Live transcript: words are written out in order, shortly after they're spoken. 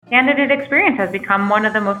Candidate experience has become one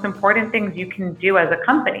of the most important things you can do as a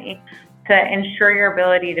company to ensure your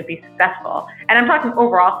ability to be successful. And I'm talking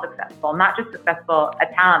overall successful, not just successful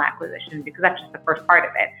at talent acquisition, because that's just the first part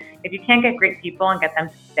of it. If you can't get great people and get them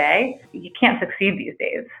to stay, you can't succeed these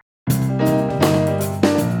days.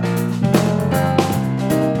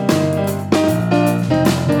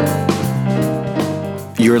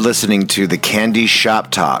 You're listening to The Candy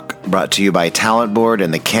Shop Talk, brought to you by Talent Board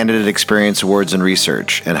and the Candidate Experience Awards and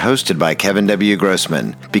Research, and hosted by Kevin W.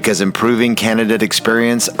 Grossman, because improving candidate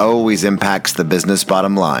experience always impacts the business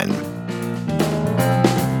bottom line.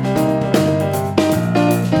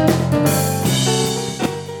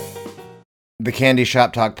 The Candy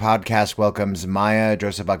Shop Talk podcast welcomes Maia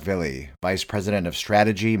Josebachvili, Vice President of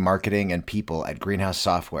Strategy, Marketing, and People at Greenhouse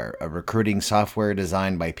Software, a recruiting software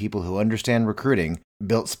designed by people who understand recruiting,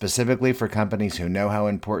 built specifically for companies who know how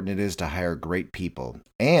important it is to hire great people,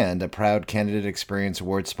 and a proud Candidate Experience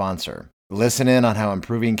Award sponsor. Listen in on how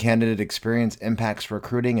improving candidate experience impacts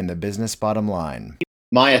recruiting and the business bottom line.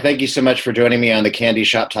 Maia, thank you so much for joining me on the Candy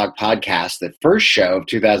Shop Talk podcast, the first show of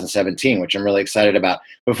 2017, which I'm really excited about.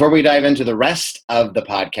 Before we dive into the rest of the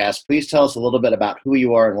podcast, please tell us a little bit about who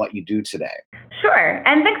you are and what you do today. Sure,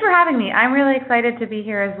 and thanks for having me. I'm really excited to be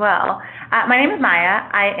here as well. My name is Maia.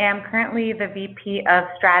 I am currently the VP of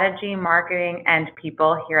Strategy, Marketing, and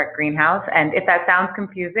People here at Greenhouse, and if that sounds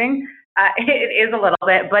confusing, it is a little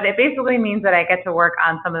bit, but it basically means that I get to work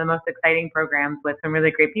on some of the most exciting programs with some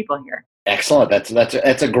really great people here. Excellent. That's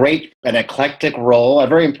a great, an eclectic role, a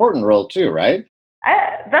very important role too, right?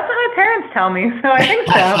 That's what my parents tell me, so I think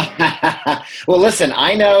so. Well, listen,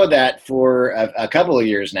 I know that for a couple of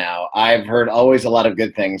years now, I've heard always a lot of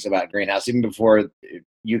good things about Greenhouse, even before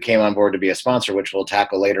you came on board to be a sponsor, which we'll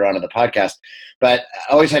tackle later on in the podcast. But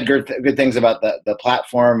I always had good things about the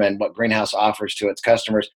platform and what Greenhouse offers to its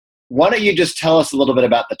customers. Why don't you just tell us a little bit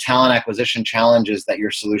about the talent acquisition challenges that your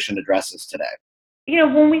solution addresses today? You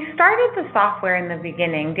know, when we started the software in the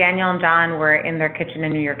beginning, Daniel and John were in their kitchen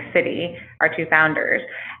in New York City, our two founders,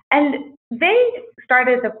 and they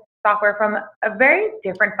started the software from a very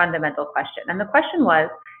different fundamental question. And the question was,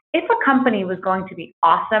 if a company was going to be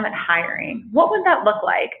awesome at hiring, what would that look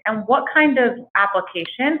like? And what kind of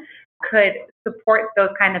application could support those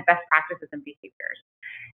kind of best practices and behaviors?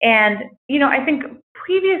 And, you know, I think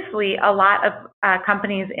previously a lot of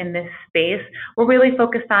companies in this space were really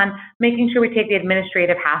focused on making sure we take the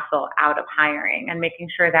administrative hassle out of hiring and making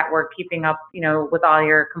sure that we're keeping up, you know, with all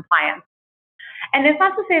your compliance. And it's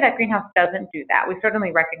not to say that Greenhouse doesn't do that. We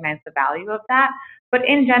certainly recognize the value of that. But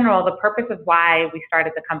in general, the purpose of why we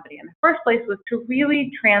started the company in the first place was to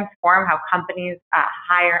really transform how companies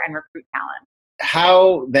hire and recruit talent.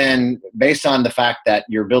 How then, based on the fact that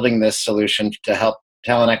you're building this solution to help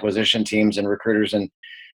talent acquisition teams and recruiters and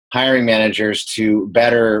hiring managers to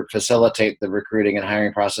better facilitate the recruiting and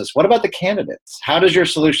hiring process, what about the candidates? How does your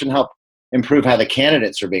solution help improve how the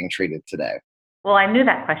candidates are being treated today? Well, I knew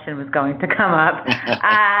that question was going to come up.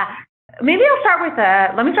 Maybe I'll start with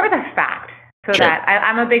let me start with a fact. So sure. That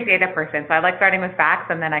I'm a big data person, so I like starting with facts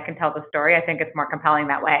and then I can tell the story. I think it's more compelling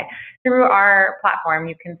that way. Through our platform,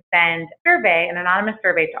 you can send an anonymous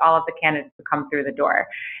survey to all of the candidates who come through the door.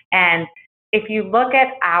 And if you look at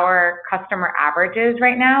our customer averages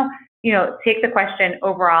right now, you know, take the question,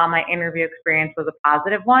 overall, my interview experience was a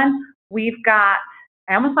positive one. We've got,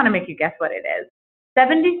 I almost want to make you guess what it is.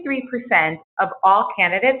 73% of all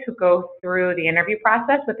candidates who go through the interview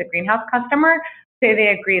process with the Greenhouse customer say they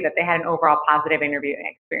agree that they had an overall positive interviewing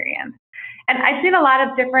experience. And I've seen a lot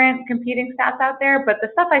of different competing stats out there, but the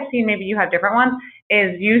stuff I've seen, maybe you have different ones,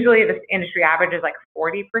 is usually the industry average is like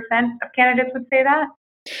 40% of candidates would say that.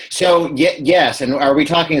 So yes, and are we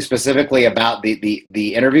talking specifically about the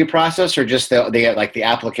interview process, or just the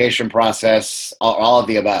application process, all of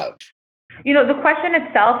the above? You know, the question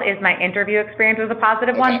itself is my interview experience was a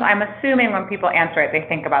positive one, so I'm assuming when people answer it, they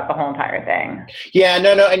think about the whole entire thing. Yeah,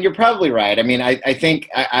 no, and you're probably right. I mean, I think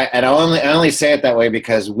I only say it that way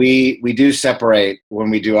because we do separate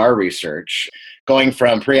when we do our research, going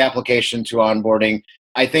from pre-application to onboarding.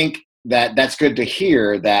 I think that's good to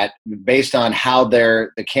hear, that based on how the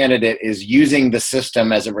candidate is using the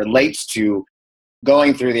system as it relates to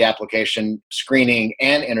going through the application, screening,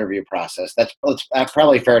 and interview process. That's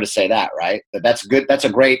probably fair to say that, right? That's good. That's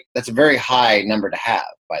a very high number to have,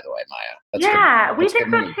 by the way, Maia. Yeah, we think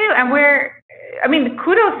so too. And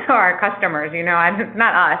kudos to our customers, you know, it's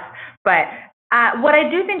not us, but what I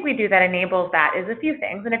do think we do that enables that is a few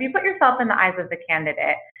things. And if you put yourself in the eyes of the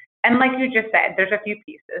candidate, and like you just said, there's a few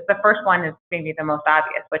pieces. The first one is maybe the most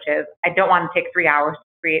obvious, which is I don't want to take 3 hours to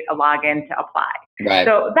create a login to apply. Right.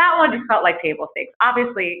 So that one just felt like table stakes.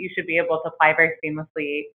 Obviously, you should be able to apply very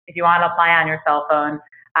seamlessly if you want to apply on your cell phone.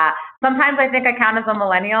 Sometimes I think I count as a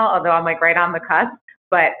millennial, although I'm like right on the cusp.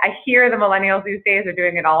 But I hear the millennials these days are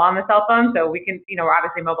doing it all on the cell phone, so we can, we're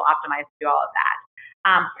obviously mobile optimized to do all of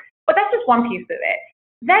that. But that's just one piece of it.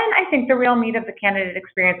 Then I think the real meat of the candidate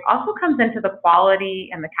experience also comes into the quality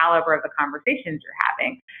and the caliber of the conversations you're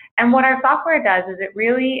having. And what our software does is it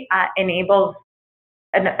really enables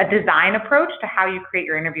a design approach to how you create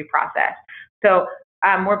your interview process. So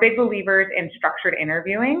we're big believers in structured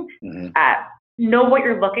interviewing. Know what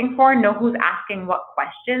you're looking for, know who's asking what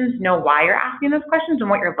questions, know why you're asking those questions and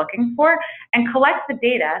what you're looking for, and collect the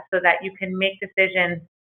data so that you can make decisions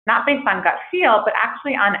not based on gut feel, but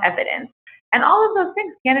actually on evidence. And all of those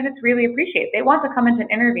things candidates really appreciate. They want to come into an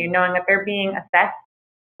interview knowing that they're being assessed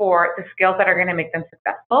for the skills that are going to make them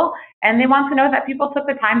successful. And they want to know that people took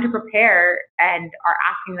the time to prepare and are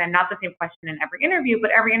asking them not the same question in every interview, but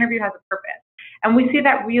every interview has a purpose. And we see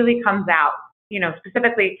that really comes out,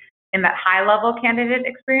 specifically in that high level candidate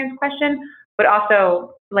experience question, but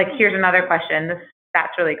also like, here's another question.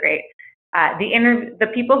 That's really great. The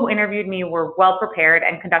people who interviewed me were well prepared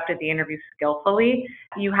and conducted the interview skillfully.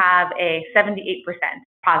 You have a 78%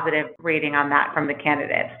 positive rating on that from the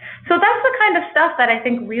candidates. So that's the kind of stuff that I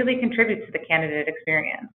think really contributes to the candidate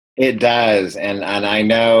experience. It does, and I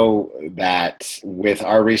know that with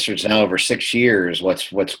our research now over 6 years,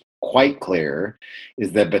 what's quite clear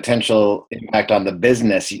is the potential impact on the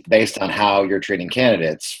business based on how you're treating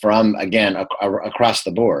candidates from, again, across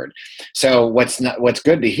the board. So what's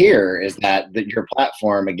good to hear is that your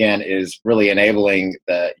platform, again, is really enabling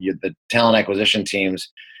the talent acquisition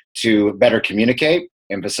teams to better communicate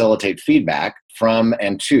and facilitate feedback from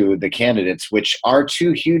and to the candidates, which are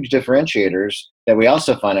two huge differentiators that we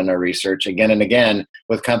also find in our research again and again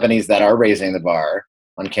with companies that are raising the bar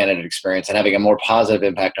on candidate experience and having a more positive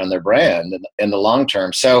impact on their brand in the long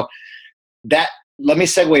term. So that, let me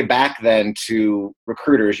segue back then to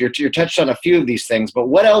recruiters. You're touched on a few of these things, but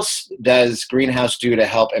what else does Greenhouse do to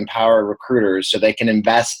help empower recruiters so they can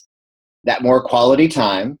invest that more quality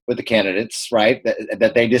time with the candidates, right?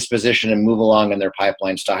 That they disposition and move along in their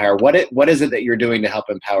pipelines to hire. What is it that you're doing to help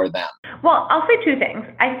empower them? Well, I'll say two things.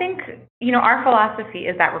 I think, our philosophy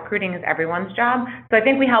is that recruiting is everyone's job. So I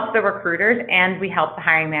think we help the recruiters and we help the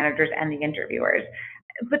hiring managers and the interviewers.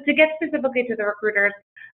 But to get specifically to the recruiters,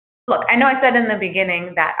 look, I know I said in the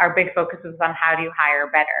beginning that our big focus is on how do you hire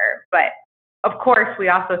better, but of course, we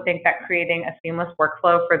also think that creating a seamless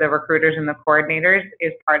workflow for the recruiters and the coordinators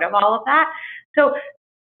is part of all of that. So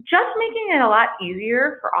just making it a lot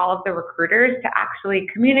easier for all of the recruiters to actually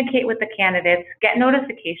communicate with the candidates, get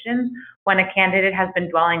notifications when a candidate has been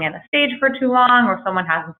dwelling in a stage for too long or someone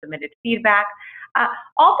hasn't submitted feedback.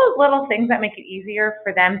 All those little things that make it easier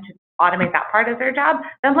for them to automate that part of their job,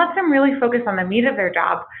 then lets them really focus on the meat of their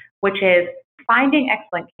job, which is finding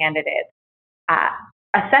excellent candidates,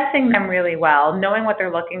 assessing them really well, knowing what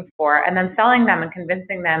they're looking for, and then selling them and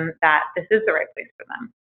convincing them that this is the right place for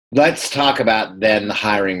them. Let's talk about then the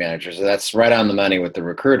hiring managers. That's right on the money with the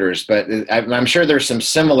recruiters, but I'm sure there's some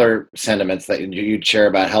similar sentiments that you'd share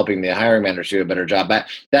about helping the hiring managers do a better job. But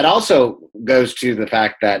that also goes to the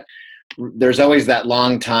fact that there's always that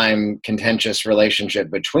long time contentious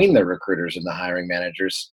relationship between the recruiters and the hiring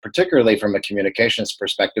managers, particularly from a communications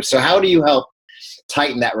perspective. So how do you help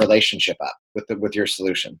tighten that relationship up with your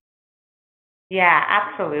solution? Yeah,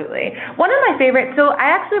 absolutely. One of my favorites, so I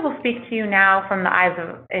actually will speak to you now from the eyes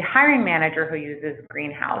of a hiring manager who uses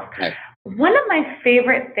Greenhouse. Okay. One of my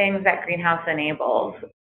favorite things that Greenhouse enables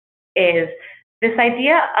is this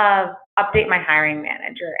idea of update my hiring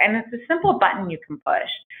manager. And it's a simple button you can push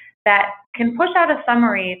that can push out a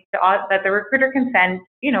summary that the recruiter can send,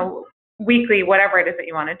 weekly, whatever it is that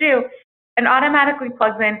you want to do, and automatically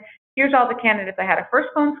plugs in, here's all the candidates I had a first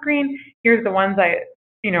phone screen, here's the ones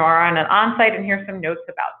are on an on-site, and here's some notes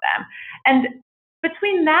about them. And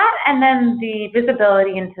between that and then the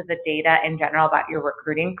visibility into the data in general about your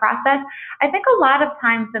recruiting process, I think a lot of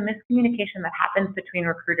times the miscommunication that happens between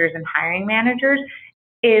recruiters and hiring managers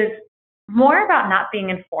is more about not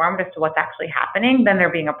being informed as to what's actually happening than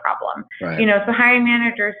there being a problem. Right. So hiring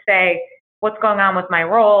managers say, what's going on with my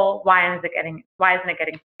role? Why isn't it getting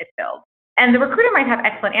it filled? And the recruiter might have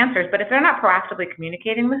excellent answers, but if they're not proactively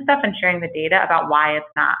communicating this stuff and sharing the data about why it's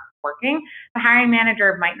not working, the hiring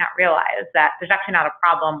manager might not realize that there's actually not a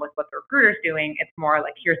problem with what the recruiter's doing. It's more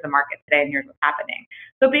like, here's the market today and here's what's happening.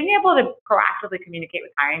 So being able to proactively communicate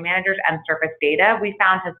with hiring managers and surface data, we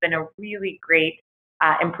found has been a really great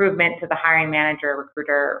improvement to the hiring manager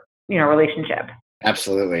recruiter relationship.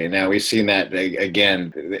 Absolutely. Now we've seen that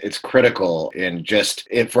again. It's critical in just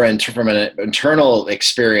from an internal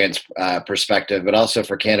experience perspective, but also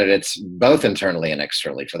for candidates, both internally and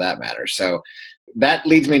externally, for that matter. So that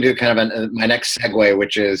leads me to kind of my next segue,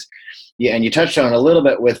 which is, yeah, and you touched on a little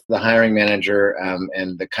bit with the hiring manager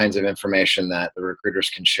and the kinds of information that the recruiters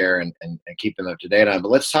can share and keep them up to date on.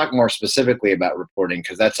 But let's talk more specifically about reporting,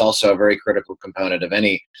 because that's also a very critical component of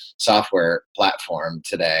any software platform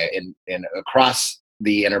today in across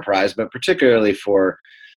the enterprise, but particularly for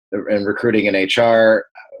in recruiting and HR.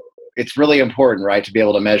 It's really important, right, to be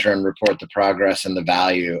able to measure and report the progress and the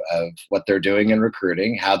value of what they're doing in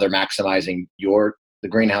recruiting, how they're maximizing the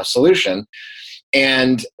greenhouse solution,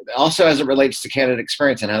 and also as it relates to candidate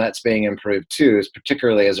experience and how that's being improved too, is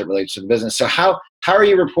particularly as it relates to the business. So how are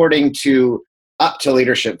you reporting up to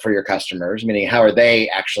leadership for your customers? Meaning, how are they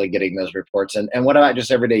actually getting those reports? And what about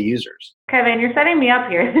just everyday users? Kevin, you're setting me up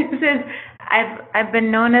here. I've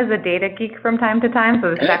been known as a data geek from time to time,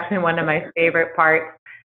 so this is actually one of my favorite parts.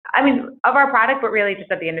 I mean, of our product, but really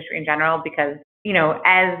just of the industry in general, because,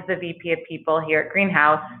 as the VP of people here at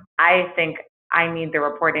Greenhouse, I think I need the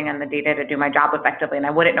reporting and the data to do my job effectively, and I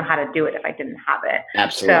wouldn't know how to do it if I didn't have it.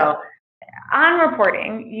 Absolutely. So on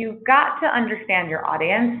reporting, you've got to understand your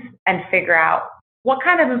audience and figure out what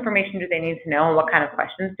kind of information do they need to know and what kind of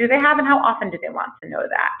questions do they have and how often do they want to know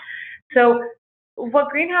that. So what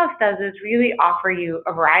Greenhouse does is really offer you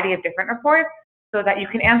a variety of different reports so that you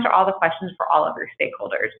can answer all the questions for all of your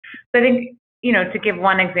stakeholders. So I think, to give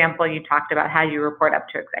one example, you talked about how you report up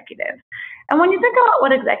to executives. And when you think about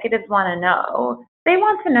what executives want to know, they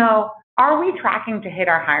want to know, are we tracking to hit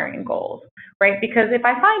our hiring goals, right? Because if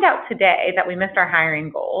I find out today that we missed our hiring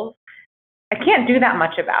goals, I can't do that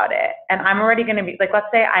much about it. And I'm already going to be, like, let's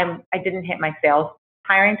say I didn't hit my sales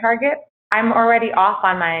hiring target. I'm already off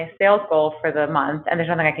on my sales goal for the month, and there's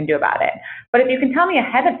nothing I can do about it. But if you can tell me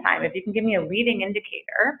ahead of time, if you can give me a leading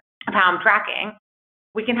indicator of how I'm tracking,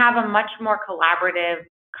 we can have a much more collaborative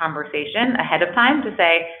conversation ahead of time to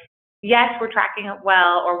say, yes, we're tracking it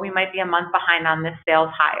well, or we might be a month behind on this sales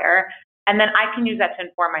hire. And then I can use that to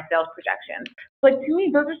inform my sales projections. Like, to me,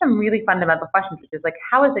 those are some really fundamental questions, which is like,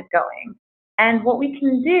 how is it going? And what we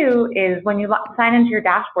can do is when you sign into your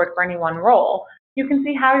dashboard for any one role, you can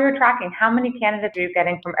see how you're tracking, how many candidates are you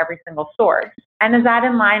getting from every single source, and is that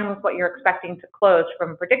in line with what you're expecting to close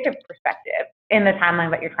from a predictive perspective in the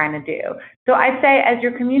timeline that you're trying to do. So I'd say as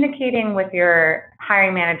you're communicating with your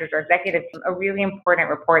hiring managers or executives, a really important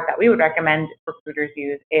report that we would recommend recruiters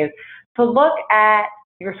use is to look at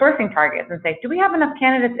your sourcing targets and say, do we have enough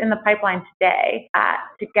candidates in the pipeline today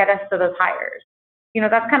to get us to those hires?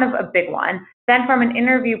 That's kind of a big one. Then from an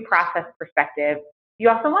interview process perspective, you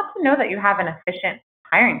also want to know that you have an efficient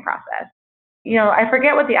hiring process. I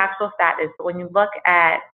forget what the actual stat is, but when you look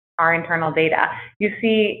at our internal data, you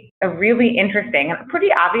see a really interesting and pretty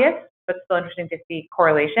obvious, but still interesting to see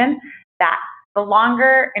correlation that the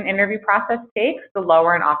longer an interview process takes, the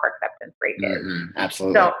lower an offer acceptance rate is. Mm-hmm.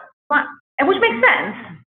 Absolutely. So, and which makes sense.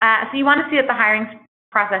 So you want to see that the hiring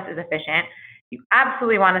process is efficient. You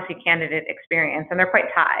absolutely want to see candidate experience, and they're quite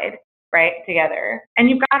tied, right, together. And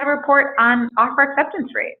you've got to report on offer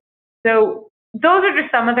acceptance rate. So those are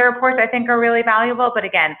just some of the reports I think are really valuable. But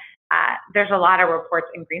again, there's a lot of reports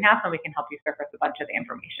in Greenhouse, and we can help you surface a bunch of the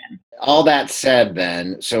information. All that said,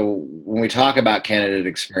 then, so when we talk about candidate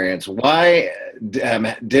experience, why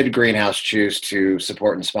did Greenhouse choose to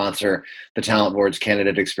support and sponsor the Talent Board's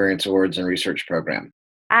Candidate Experience Awards and Research Program?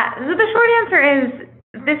 So the short answer is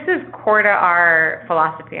this is core to our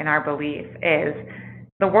philosophy and our belief is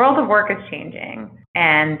the world of work is changing,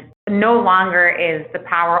 and no longer is the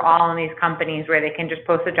power all in these companies where they can just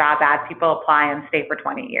post a job ad, people apply and stay for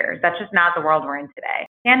 20 years. That's just not the world we're in today.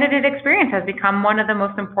 Candidate experience has become one of the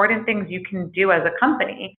most important things you can do as a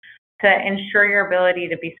company to ensure your ability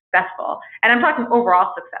to be successful. And I'm talking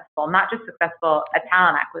overall successful, not just successful at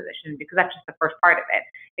talent acquisition, because that's just the first part of it.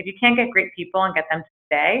 If you can't get great people and get them to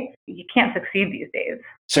stay, you can't succeed these days.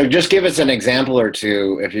 So just give us an example or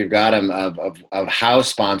two, if you've got them, of how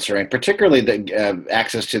sponsoring, particularly the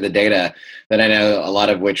access to the data that I know a lot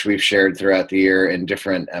of which we've shared throughout the year in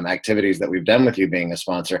different activities that we've done with you being a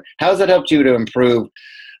sponsor. How has that helped you to improve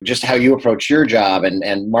just how you approach your job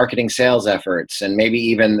and marketing sales efforts, and maybe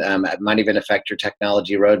even might even affect your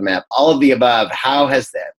technology roadmap? All of the above, how has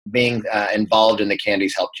that being involved in the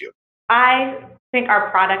Candies helped you? I think our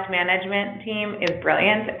product management team is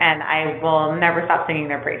brilliant, and I will never stop singing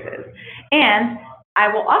their praises. And I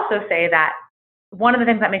will also say that one of the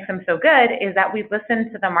things that makes them so good is that we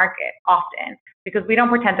listen to the market often, because we don't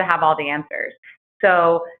pretend to have all the answers.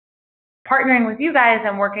 So partnering with you guys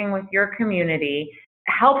and working with your community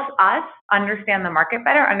helps us understand the market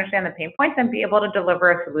better, understand the pain points, and be able to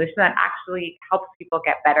deliver a solution that actually helps people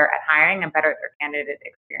get better at hiring and better at their candidate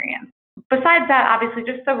experience. Besides that, obviously,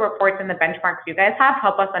 just the reports and the benchmarks you guys have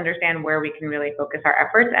help us understand where we can really focus our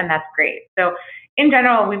efforts, and that's great. So in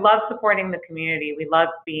general, we love supporting the community. We love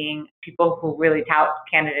being people who really tout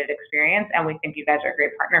candidate experience, and we think you guys are a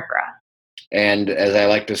great partner for us. And as I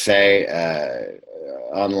like to say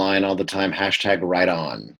online all the time, hashtag right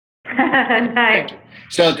on. Nice.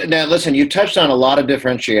 So now listen, you touched on a lot of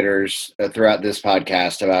differentiators throughout this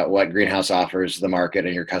podcast about what Greenhouse offers the market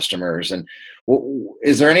and your customers. And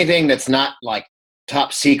is there anything that's not like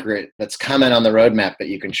top secret that's coming on the roadmap that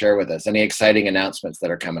you can share with us? Any exciting announcements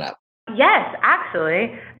that are coming up? Yes,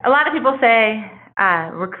 actually. A lot of people say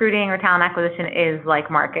recruiting or talent acquisition is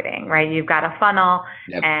like marketing, right? You've got a funnel.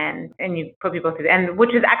 Yep. and you put people through, and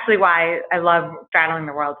which is actually why I love straddling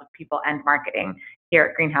the worlds of people and marketing here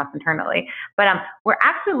at Greenhouse internally. But we're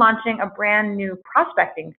actually launching a brand new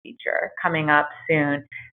prospecting feature coming up soon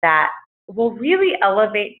that will really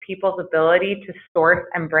elevate people's ability to source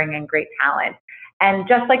and bring in great talent. And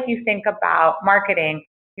just like you think about marketing,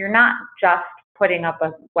 you're not just putting up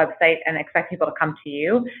a website and expect people to come to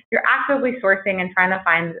you. You're actively sourcing and trying to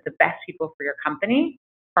find the best people for your company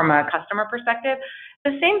from a customer perspective.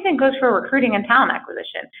 The same thing goes for recruiting and talent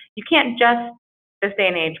acquisition. You can't just, this day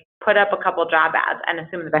and age, put up a couple job ads and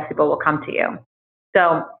assume the best people will come to you.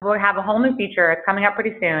 So we'll have a whole new feature, it's coming up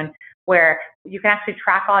pretty soon, where you can actually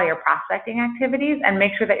track all your prospecting activities and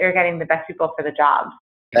make sure that you're getting the best people for the jobs.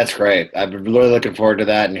 That's great. I'm really looking forward to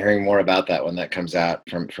that and hearing more about that when that comes out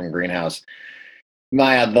from Greenhouse.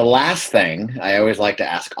 Maia, the last thing I always like to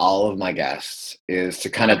ask all of my guests is to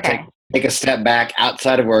kind of take a step back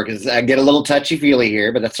outside of work. I get a little touchy-feely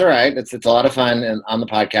here, but that's all right. It's a lot of fun on the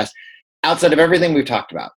podcast. Outside of everything we've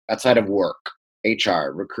talked about, outside of work,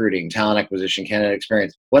 HR, recruiting, talent acquisition, candidate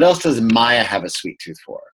experience, what else does Maia have a sweet tooth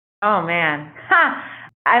for? Oh, man.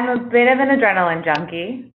 I'm a bit of an adrenaline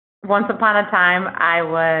junkie. Once upon a time, I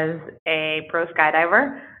was a pro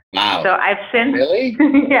skydiver. Wow. So I've since... Really?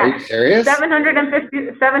 Yeah. Are you serious?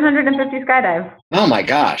 750 skydives. Oh, my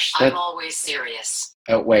gosh. I'm always serious.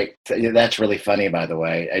 Oh, wait. That's really funny, by the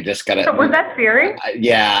way. I just got it. So was that Siri?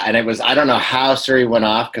 Yeah. And it was, I don't know how Siri went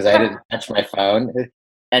off because I didn't touch my phone.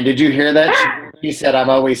 And did you hear that? She said, I'm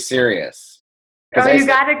always serious. Oh, you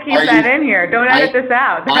got to keep that in here. Don't edit this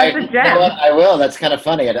out. That's a gem. You know what? I will. That's kind of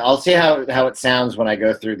funny. I'll see how it sounds when I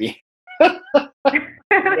go through the edit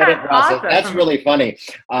process. Awesome. That's really funny.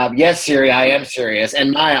 Yes, Siri, I am serious.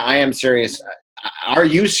 And Maia, I am serious. Are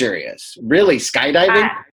you serious? Really? Skydiving?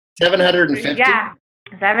 750? Yeah.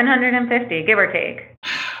 750, give or take.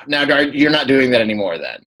 Now, you're not doing that anymore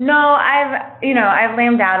then? No, I've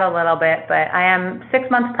lamed out a little bit, but I am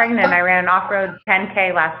 6 months pregnant. I ran an off-road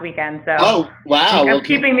 10K last weekend, so oh wow, I'm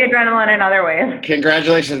keeping the adrenaline in other ways.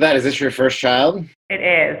 Congratulations on that. Is this your first child? It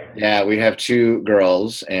is. Yeah, we have 2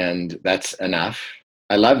 girls, and that's enough.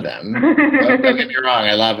 I love them. Don't get me wrong.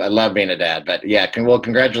 I love being a dad, but yeah.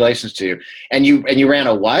 Congratulations to you. And you ran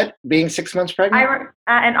a what? Being 6 months pregnant? I ran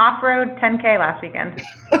an off-road 10K last weekend.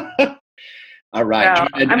 All right. So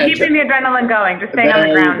I'm keeping the adrenaline going, just staying on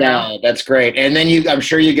the ground now. That's great. And then I'm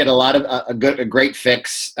sure you get a lot of a great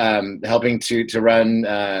fix helping to run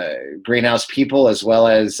Greenhouse people as well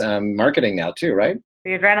as marketing now too, right?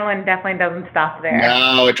 The adrenaline definitely doesn't stop there.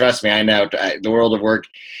 No, trust me, I know. The world of work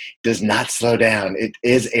does not slow down. It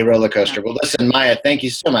is a roller coaster. Well, listen, Maia, thank you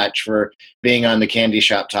so much for being on the Candy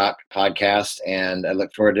Shop Talk podcast, and I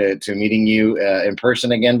look forward to meeting you in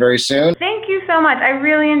person again very soon. Thank you so much. I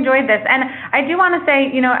really enjoyed this. And I do want to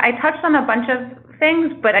say, I touched on a bunch of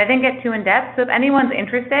things, but I didn't get too in depth. So if anyone's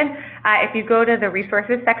interested, if you go to the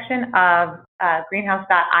resources section of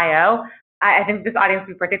greenhouse.io, I think this audience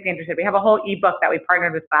would be particularly interested. We have a whole ebook that we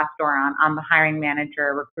partnered with Glassdoor on the hiring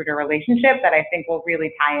manager recruiter relationship that I think will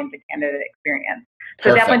really tie into candidate experience. So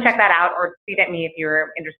Perfect. Definitely check that out or tweet at me if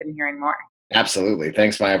you're interested in hearing more. Absolutely.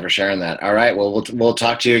 Thanks, Maia, for sharing that. All right. Well, we'll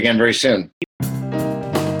talk to you again very soon.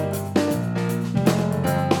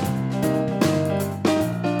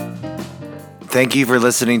 Thank you for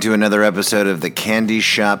listening to another episode of the Candy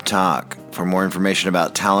Shop Talk. For more information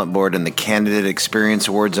about Talent Board and the Candidate Experience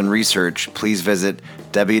Awards and research, please visit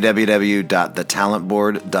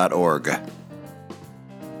www.thetalentboard.org.